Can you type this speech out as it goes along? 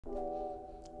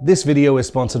This video is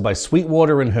sponsored by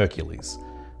Sweetwater and Hercules.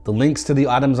 The links to the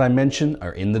items I mentioned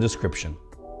are in the description.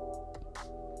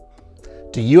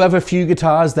 Do you have a few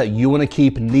guitars that you want to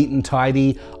keep neat and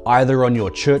tidy, either on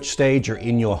your church stage or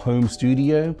in your home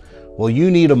studio? Well, you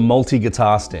need a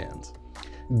multi-guitar stand.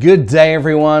 Good day,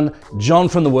 everyone. John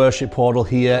from the Worship Portal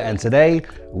here, and today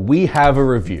we have a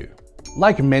review.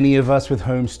 Like many of us with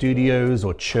home studios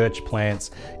or church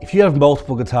plants, if you have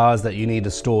multiple guitars that you need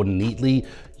to store neatly,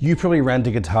 you probably ran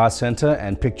to Guitar Center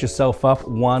and picked yourself up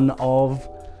one of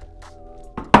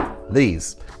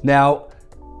these. Now,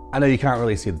 I know you can't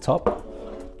really see the top.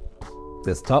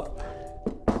 This top.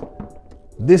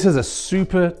 This is a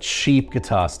super cheap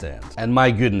guitar stand. And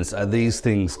my goodness, are these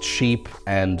things cheap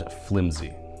and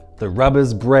flimsy. The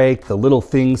rubbers break, the little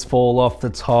things fall off the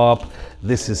top.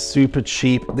 This is super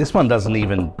cheap. This one doesn't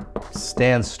even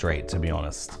stand straight, to be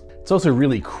honest. It's also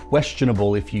really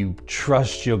questionable if you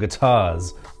trust your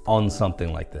guitars on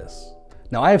something like this.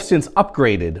 Now, I have since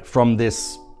upgraded from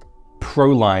this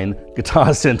Pro-Line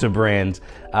Guitar Center brand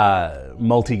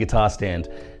multi-guitar stand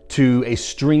to a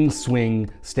string swing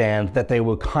stand that they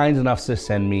were kind enough to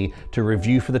send me to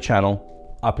review for the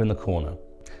channel up in the corner.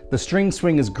 The string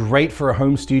swing is great for a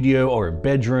home studio or a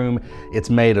bedroom. It's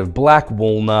made of black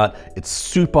walnut. It's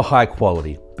super high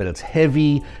quality, but it's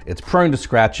heavy, it's prone to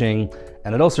scratching,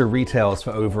 and it also retails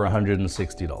for over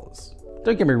 $160.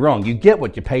 Don't get me wrong, you get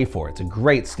what you pay for. It's a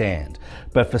great stand,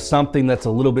 but for something that's a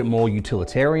little bit more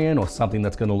utilitarian or something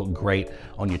that's gonna look great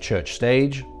on your church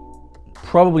stage,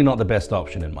 probably not the best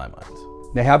option in my mind.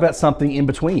 Now, how about something in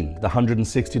between the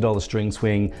 $160 string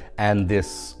swing and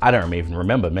this, I don't even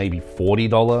remember, maybe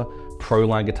 $40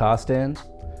 Pro-Line guitar stand?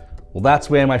 Well, that's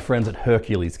where my friends at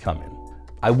Hercules come in.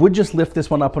 I would just lift this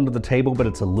one up onto the table, but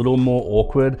it's a little more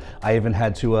awkward. I even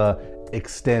had to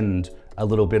extend a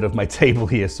little bit of my table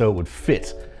here so it would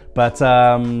fit. But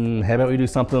how about we do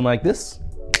something like this?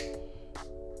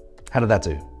 How did that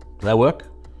do? Did that work?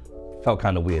 Felt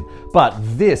kind of weird. But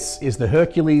this is the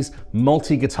Hercules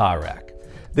Multi-Guitar Rack.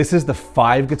 This is the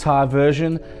 5-guitar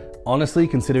version. Honestly,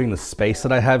 considering the space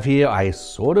that I have here, I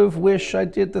sort of wish I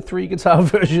did the 3-guitar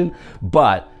version,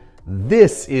 but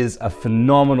this is a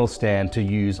phenomenal stand to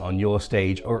use on your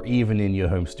stage or even in your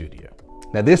home studio.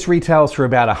 Now, this retails for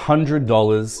about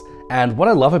 $100, and what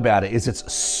I love about it is it's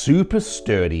super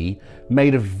sturdy,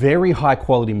 made of very high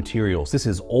quality materials. This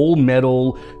is all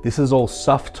metal, this is all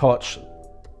soft touch,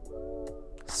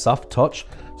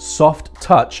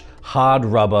 hard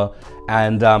rubber,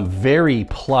 and very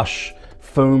plush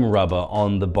foam rubber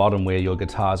on the bottom where your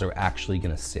guitars are actually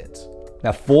gonna sit.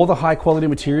 Now, for the high quality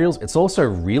materials, it's also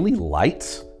really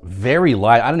light, very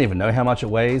light. I don't even know how much it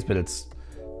weighs, but it's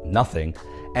nothing.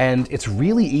 And it's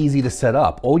really easy to set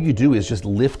up. All you do is just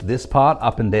lift this part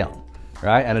up and down,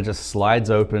 right? And it just slides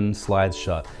open, slides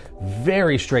shut.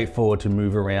 Very straightforward to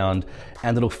move around,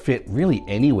 and it'll fit really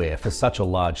anywhere for such a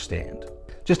large stand.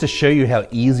 Just to show you how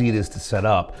easy it is to set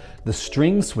up, the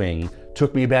string swing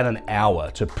took me about an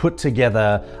hour to put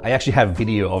together. I actually have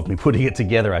video of me putting it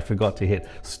together. I forgot to hit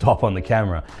stop on the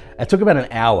camera. It took about an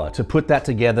hour to put that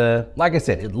together. Like I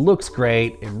said, it looks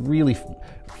great. It really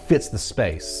fits the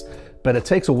space, but it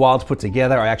takes a while to put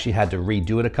together. I actually had to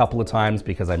redo it a couple of times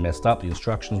because I messed up. The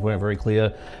instructions weren't very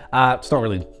clear. It's not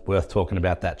really worth talking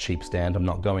about that cheap stand. I'm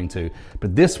not going to.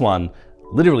 But this one,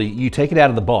 literally, you take it out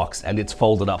of the box and it's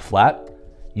folded up flat.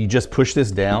 You just push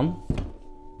this down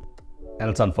and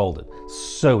it's unfolded.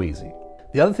 So easy.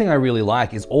 The other thing I really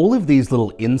like is all of these little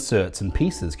inserts and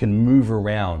pieces can move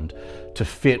around to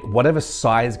fit whatever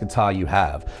size guitar you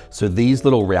have. So these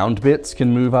little round bits can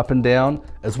move up and down,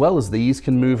 as well as these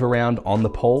can move around on the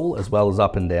pole, as well as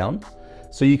up and down.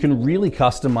 So you can really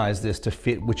customize this to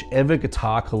fit whichever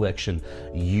guitar collection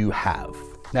you have.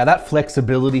 Now, that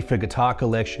flexibility for guitar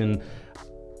collection,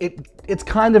 it's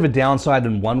kind of a downside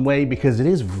in one way because it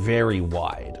is very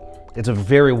wide. It's a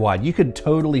very wide. You could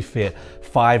totally fit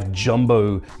 5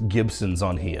 jumbo Gibsons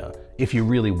on here if you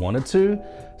really wanted to.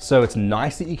 So it's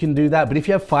nice that you can do that. But if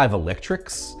you have 5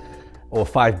 electrics or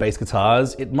 5 bass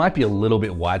guitars, it might be a little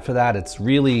bit wide for that. It's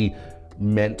really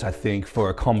meant, I think, for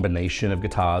a combination of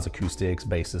guitars, acoustics,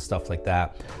 basses, stuff like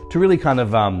that, to really kind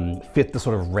of fit the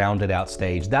sort of rounded out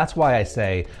stage. That's why I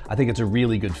say I think it's a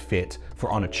really good fit for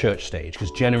on a church stage,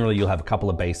 because generally you'll have a couple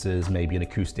of basses, maybe an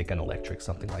acoustic and electric,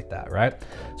 something like that, right?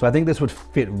 So I think this would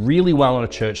fit really well on a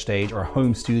church stage or a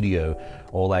home studio,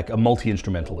 or like a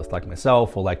multi-instrumentalist like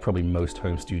myself, or like probably most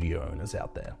home studio owners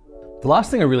out there. The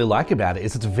last thing I really like about it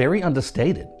is it's very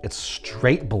understated. It's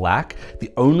straight black.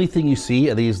 The only thing you see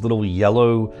are these little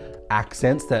yellow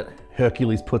accents that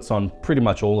Hercules puts on pretty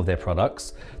much all of their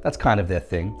products. That's kind of their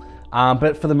thing.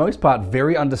 But for the most part,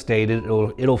 very understated.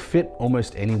 It'll fit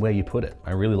almost anywhere you put it.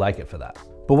 I really like it for that.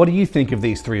 But what do you think of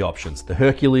these three options? The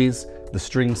Hercules, the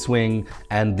string swing,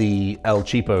 and the El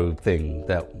Cheapo thing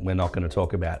that we're not going to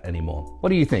talk about anymore. What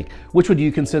do you think? Which would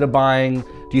you consider buying?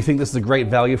 Do you think this is a great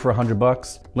value for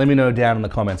 $100? Let me know down in the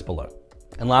comments below.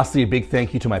 And lastly, a big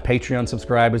thank you to my Patreon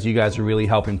subscribers. You guys are really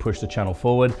helping push the channel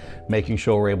forward, making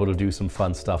sure we're able to do some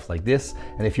fun stuff like this.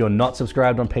 And if you're not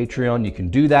subscribed on Patreon, you can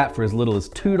do that for as little as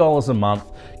 $2 a month.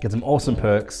 Get some awesome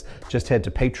perks. Just head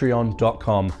to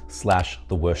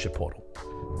patreon.com/theworshipportal.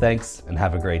 Thanks and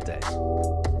have a great day.